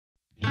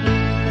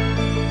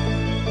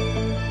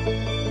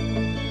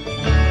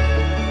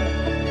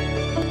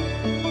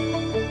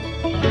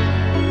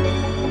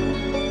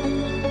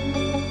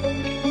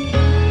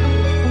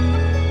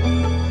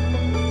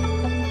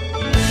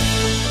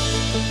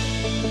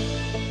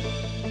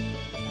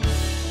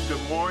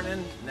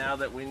morning, now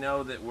that we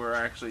know that we're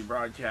actually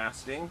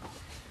broadcasting.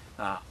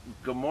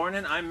 Good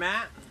morning, I'm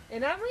Matt.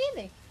 And I'm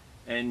Randy.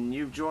 And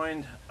you've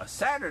joined a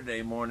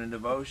Saturday morning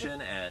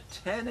devotion at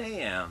 10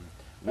 a.m.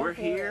 We're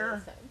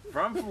here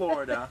from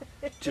Florida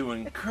to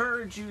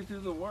encourage you through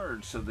the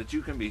Word so that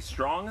you can be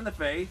strong in the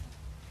faith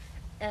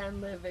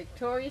and live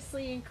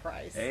victoriously in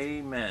Christ.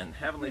 Amen.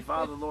 Heavenly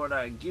Father, Lord,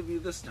 I give you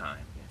this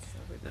time.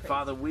 That,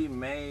 Father, we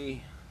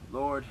may,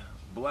 Lord,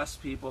 bless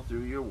people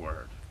through your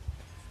Word.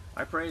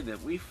 I pray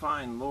that we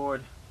find,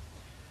 Lord,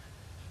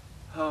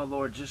 oh,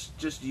 Lord,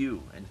 just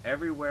you. And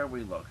everywhere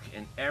we look,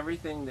 in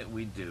everything that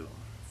we do,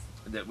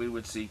 that we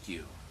would seek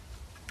you.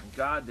 And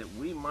God, that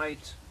we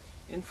might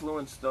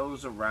influence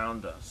those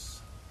around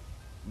us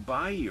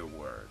by your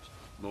Word,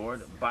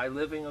 Lord, by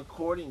living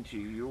according to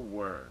your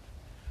Word,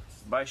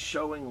 by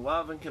showing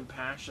love and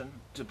compassion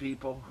to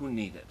people who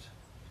need it,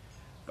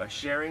 by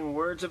sharing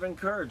words of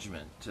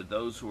encouragement to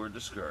those who are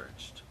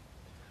discouraged.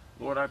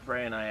 Lord, I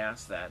pray and I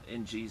ask that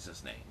in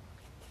Jesus' name.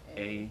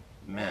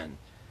 Amen.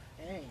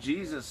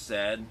 Jesus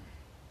said,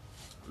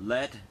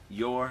 let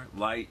your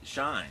light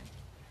shine.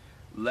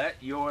 Let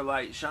your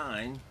light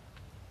shine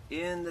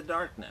in the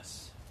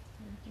darkness.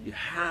 You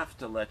have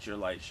to let your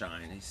light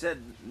shine. He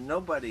said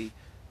nobody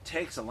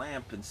takes a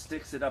lamp and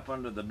sticks it up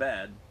under the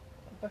bed.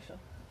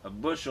 A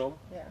bushel.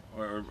 Yeah.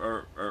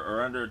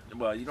 Or under,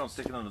 well, you don't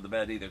stick it under the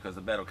bed either because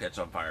the bed will catch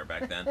on fire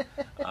back then.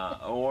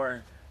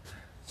 Or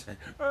say,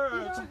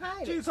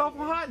 it's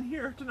awful hot in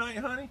here tonight,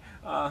 honey.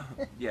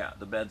 Yeah,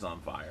 the bed's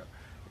on fire.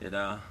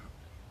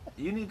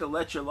 You need to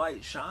let your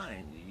light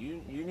shine.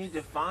 You need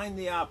to find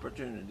the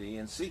opportunity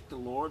and seek the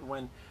Lord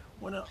when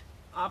an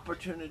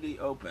opportunity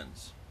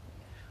opens.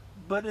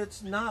 But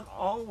it's not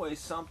always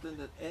something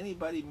that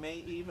anybody may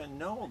even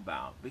know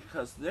about,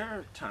 because there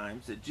are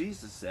times that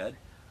Jesus said,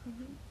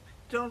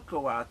 don't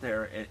go out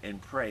there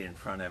and pray in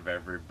front of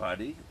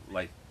everybody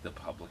like the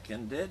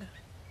publican did.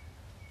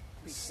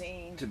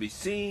 To be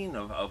seen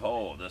of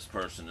oh, this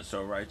person is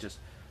so righteous.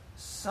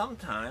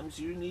 Sometimes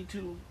you need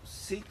to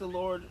seek the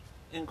Lord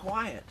in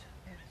quiet.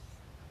 Yes.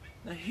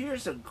 Now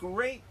here's a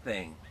great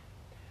thing.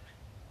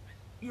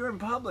 You're in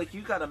public,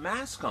 you got a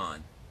mask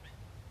on.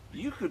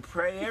 You could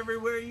pray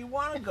everywhere you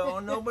want to go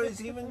and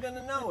nobody's even going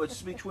to know.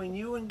 It's between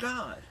you and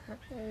God.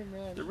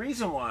 Amen. The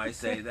reason why I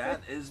say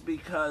that is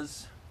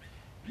because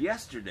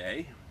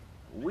yesterday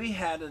we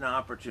had an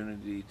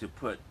opportunity to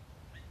put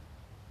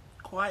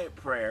quiet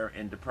prayer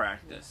into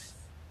practice.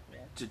 Yes.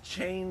 Yes. To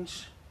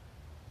change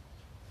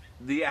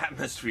the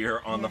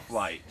atmosphere on the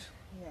flight.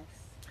 Yes.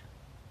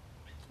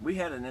 We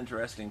had an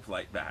interesting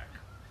flight back,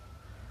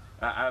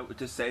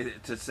 to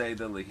say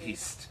the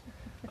least.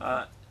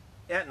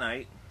 At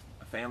night,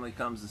 a family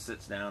comes and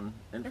sits down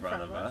in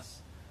front of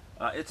us.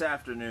 It's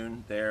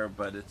afternoon there,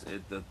 but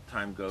the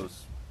time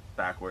goes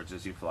backwards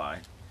as you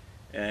fly,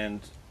 and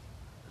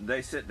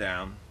they sit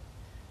down.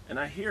 And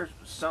I hear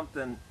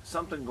something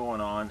going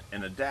on,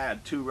 and a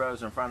dad 2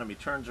 rows in front of me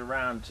turns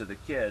around to the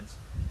kids.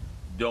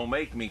 Don't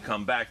make me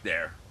come back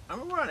there. I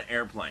mean, we're on an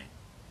airplane.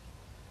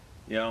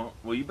 You know,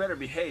 well, you better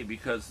behave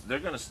because they're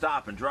going to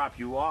stop and drop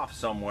you off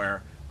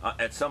somewhere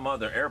at some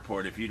other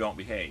airport if you don't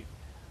behave.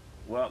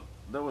 Well,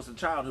 there was a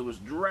child who was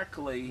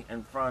directly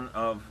in front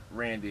of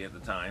Randy at the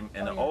time,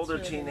 and an older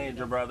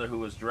teenager brother who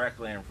was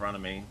directly in front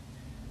of me.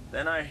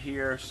 Then I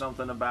hear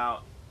something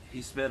about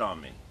he spit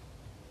on me.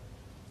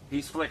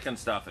 He's flicking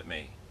stuff at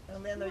me.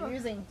 And then they're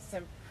using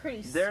some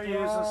pretty They're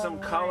using some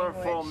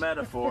colorful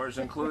metaphors,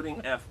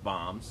 including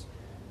F-bombs,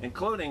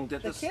 including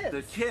that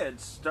the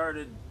kids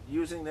started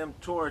using them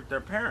toward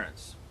their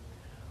parents.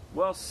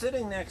 Well,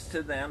 sitting next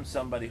to them,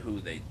 somebody who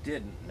they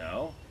didn't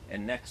know,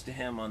 and next to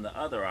him on the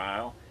other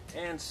aisle,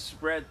 and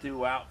spread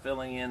throughout,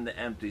 filling in the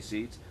empty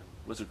seats,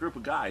 was a group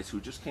of guys who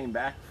just came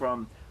back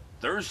from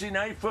Thursday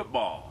night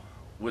football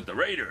with the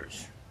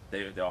Raiders.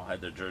 They all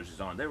had their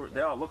jerseys on.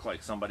 They all looked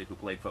like somebody who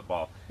played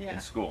football in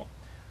school.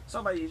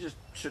 Somebody you just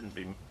shouldn't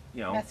be,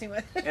 messing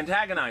with,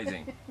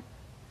 antagonizing.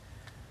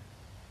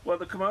 Well,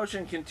 the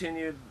commotion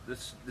continued. The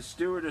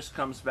stewardess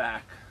comes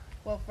back.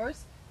 Well,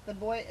 first the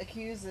boy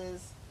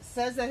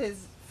says that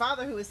his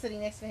father, who was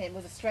sitting next to him,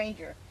 was a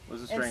stranger,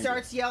 and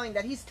starts yelling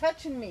that he's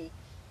touching me.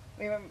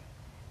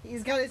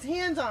 He's got his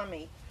hands on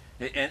me.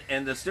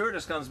 And the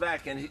stewardess comes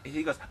back and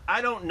he goes, I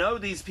don't know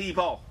these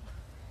people.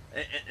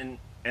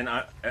 And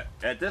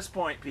at this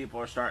point, people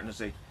are starting to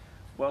say,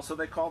 well, so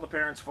they call the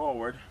parents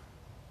forward.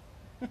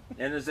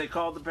 And as they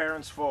called the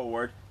parents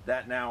forward,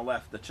 that now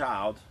left the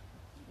child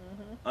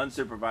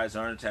unsupervised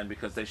or unattended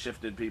because they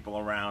shifted people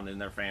around in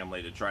their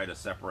family to try to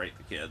separate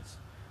the kids.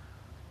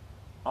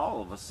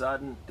 All of a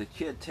sudden, the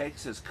kid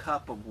takes his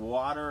cup of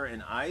water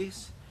and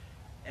ice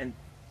and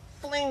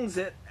flings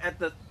it at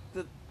the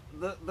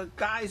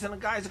guys and the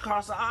guys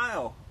across the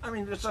aisle. I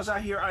mean, just as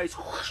I hear ice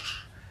whoosh,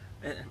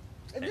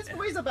 and this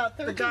boy's about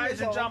 13 The guys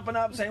years are old. jumping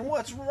up saying,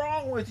 what's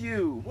wrong with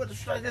you?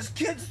 This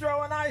kid's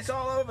throwing ice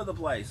all over the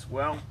place.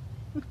 Well,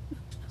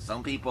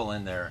 some people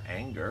in their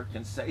anger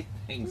can say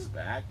things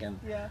back, and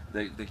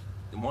the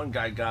one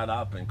guy got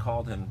up and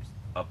called him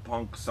a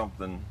punk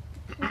something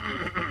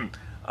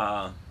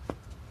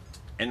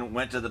and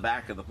went to the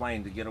back of the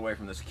plane to get away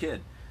from this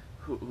kid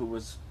who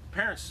was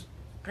parents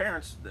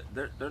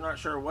they're not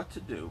sure what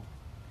to do.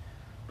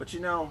 But you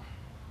know,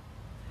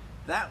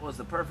 that was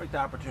the perfect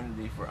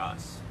opportunity for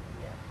us.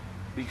 Yeah.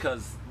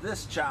 Because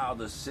this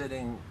child is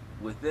sitting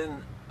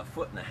within 1.5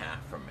 feet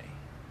from me.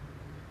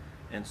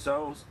 And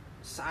so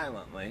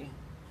silently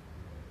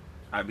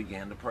I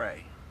began to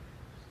pray.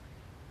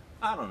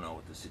 I don't know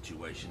what the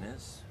situation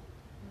is.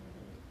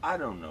 I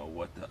don't know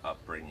what the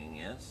upbringing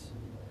is.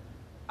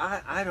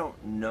 I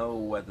don't know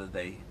whether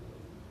they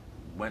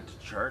went to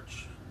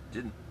church.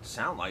 Didn't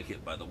sound like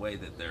it by the way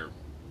that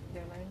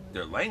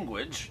their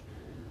language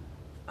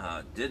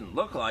didn't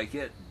look like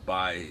it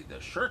by the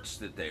shirts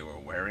that they were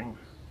wearing.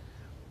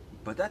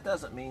 But that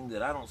doesn't mean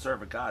that I don't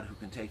serve a God who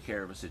can take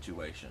care of a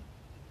situation.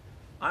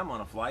 I'm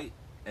on a flight,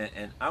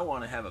 and I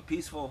want to have a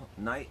peaceful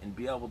night and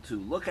be able to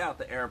look out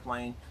the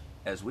airplane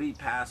as we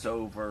pass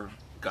over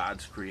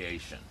God's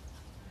creation.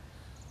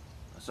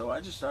 So I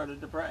just started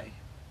to pray.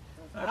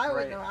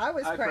 I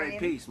was praying. Prayed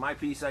peace. My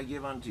peace I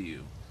give unto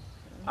you.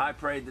 I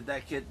prayed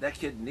that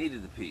kid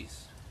needed the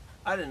peace.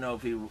 I didn't know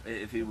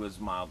if he was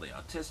mildly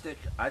autistic.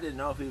 I didn't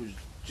know if he was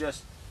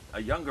just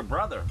a younger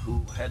brother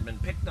who had been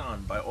picked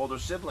on by older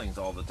siblings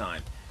all the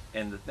time.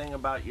 And the thing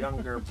about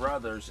younger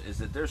brothers is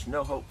that there's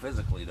no hope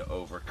physically to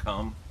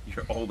overcome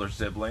your older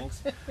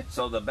siblings.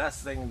 So the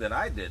best thing that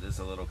I did as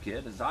a little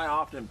kid is I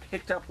often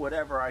picked up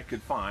whatever I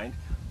could find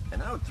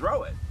and I would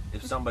throw it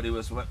if somebody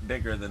was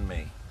bigger than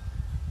me.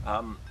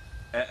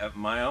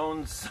 My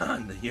own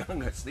son, the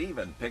youngest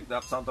Stephen, picked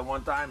up something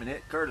one time and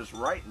hit Curtis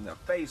right in the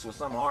face with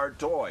some hard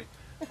toy.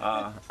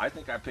 I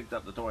think I picked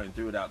up the toy and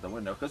threw it out the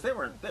window because they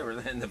were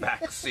in the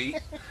back seat.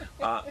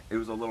 It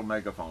was a little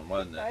megaphone,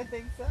 wasn't it? I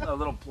think so. A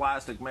little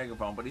plastic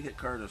megaphone, but he hit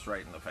Curtis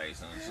right in the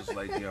face, and it's just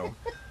like, you know.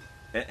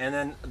 And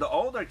then the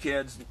older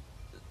kids,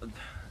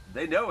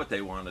 they know what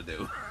they want to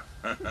do.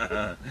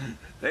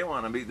 They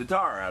want to beat the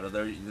tar out of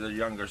their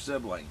younger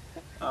sibling.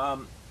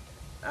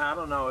 I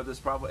don't know. It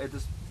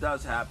just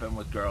does happen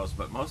with girls,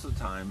 but most of the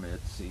time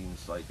it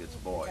seems like it's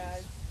boys.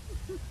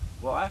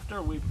 Well,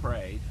 after we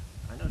prayed,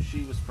 I know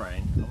she was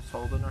praying. I was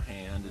holding her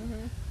hand,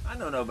 and I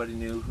know nobody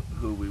knew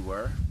who we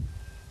were.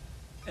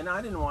 And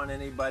I didn't want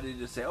anybody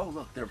to say, "Oh,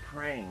 look, they're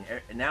praying.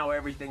 Now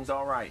everything's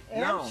all right."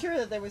 And no. I'm sure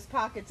that there was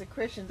pockets of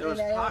Christians there in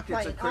that was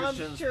pockets of airplane.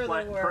 Christians I'm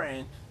sure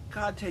praying,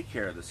 God, take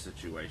care of this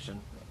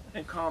situation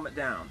and calm it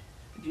down.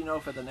 Do you know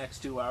for the next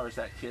 2 hours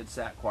that kid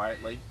sat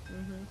quietly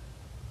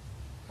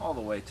all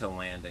the way till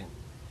landing.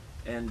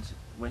 And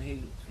when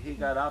he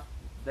got up,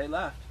 they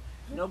left.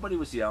 Nobody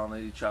was yelling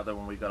at each other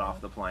when we got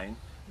off the plane.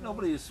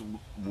 Nobody was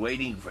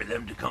waiting for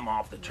them to come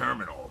off the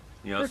terminal,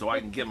 you know, so I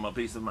can give them a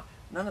piece of mind.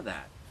 None of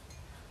that.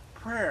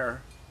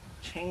 Prayer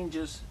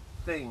changes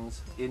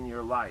things in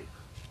your life.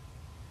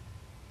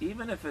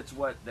 Even if it's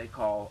what they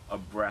call a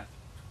breath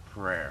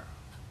prayer.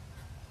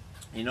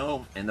 You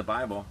know, in the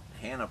Bible,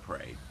 Hannah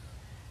prayed.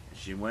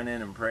 She went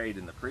in and prayed,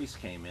 and the priest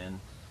came in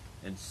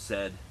and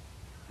said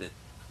that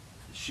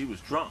she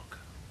was drunk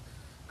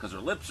because her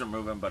lips are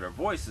moving, but her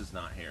voice is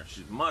not here.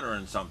 She's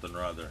muttering something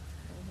or other.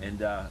 And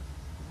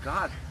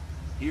God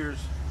hears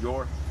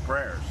your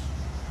prayers.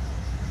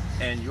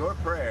 And your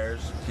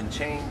prayers can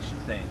change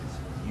things.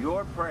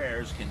 Your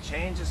prayers can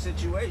change a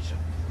situation.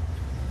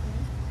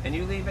 And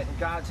you leave it in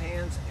God's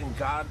hands, and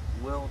God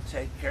will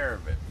take care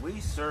of it. We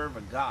serve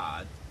a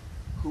God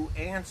who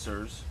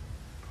answers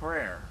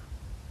prayer.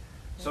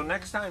 So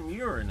next time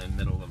you're in the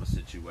middle of a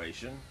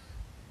situation,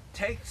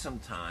 take some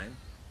time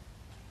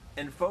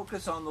and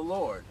focus on the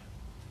Lord.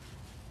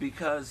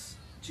 Because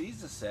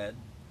Jesus said,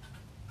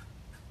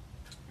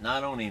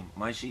 not only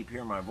my sheep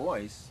hear my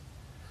voice,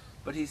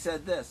 but he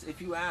said this,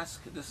 if you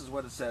ask, this is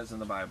what it says in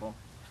the Bible,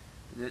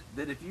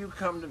 that if you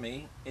come to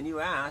me and you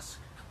ask,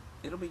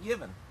 it'll be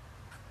given.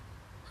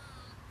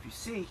 If you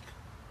seek,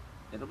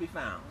 it'll be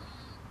found.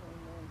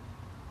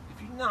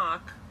 If you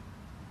knock,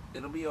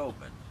 it'll be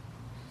opened.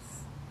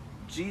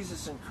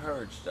 Jesus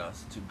encouraged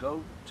us to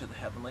go to the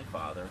Heavenly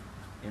Father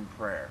in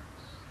prayer,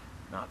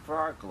 not for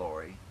our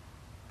glory,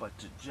 but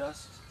to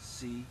just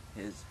see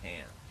his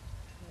hand.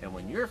 And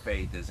when your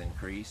faith is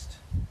increased,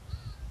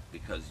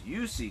 because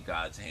you see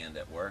God's hand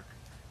at work,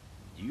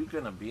 you're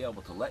going to be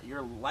able to let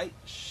your light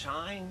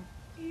shine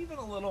even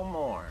a little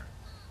more.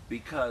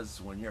 Because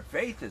when your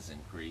faith is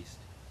increased,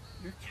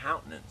 your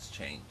countenance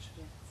changes.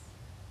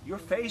 Your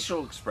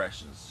facial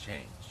expressions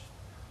change.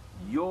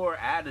 Your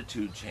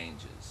attitude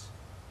changes.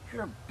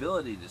 Your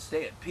ability to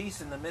stay at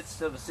peace in the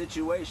midst of a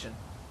situation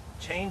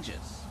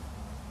changes.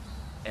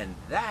 And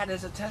that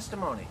is a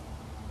testimony.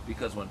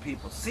 Because when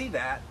people see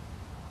that,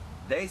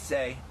 they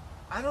say,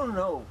 I don't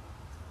know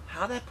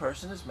how that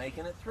person is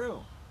making it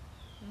through.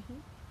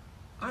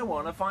 I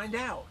want to find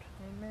out.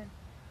 Amen.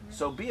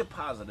 So be a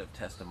positive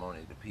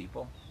testimony to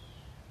people.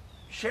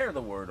 Share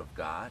the Word of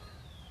God.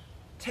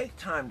 Take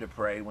time to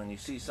pray when you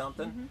see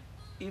something,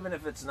 even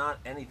if it's not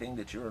anything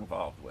that you're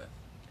involved with.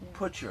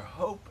 Put your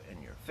hope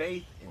and your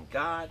faith in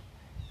God,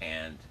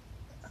 and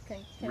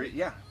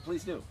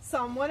please do.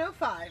 Psalm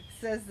 105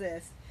 says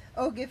this,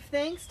 Oh, give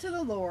thanks to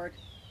the Lord,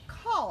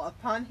 call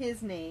upon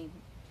his name,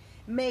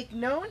 Make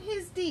known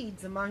his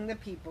deeds among the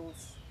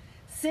peoples.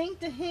 Sing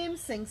to him,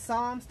 sing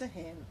psalms to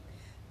him.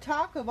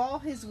 Talk of all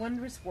his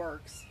wondrous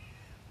works.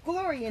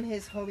 Glory in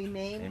his holy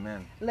name.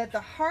 Amen. Let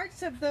the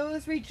hearts of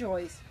those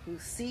rejoice who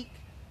seek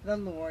the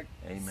Lord.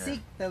 Amen.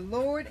 Seek the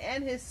Lord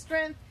and his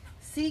strength.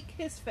 Seek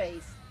his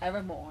face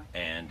evermore.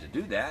 And to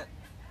do that,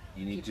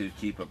 you need to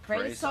keep a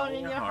praise song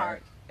in your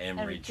heart and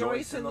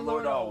rejoice in the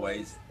Lord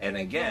always. And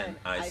again,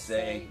 I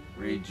say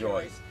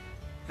rejoice.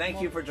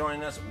 Thank you for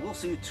joining us. We'll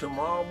see you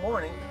tomorrow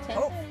morning,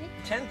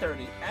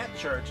 10:30 at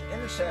church,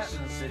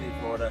 Intersection City,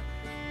 Florida,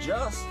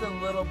 just a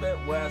little bit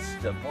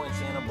west of Point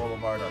Santa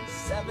Boulevard on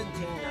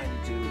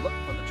 1792. Look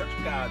for the Church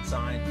of God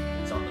sign.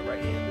 It's on the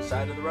right-hand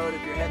side of the road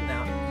if you're heading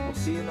out. We'll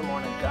see you in the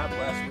morning. God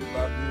bless. We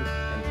love you.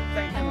 And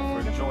thank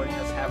you for joining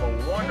us. Have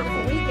a wonderful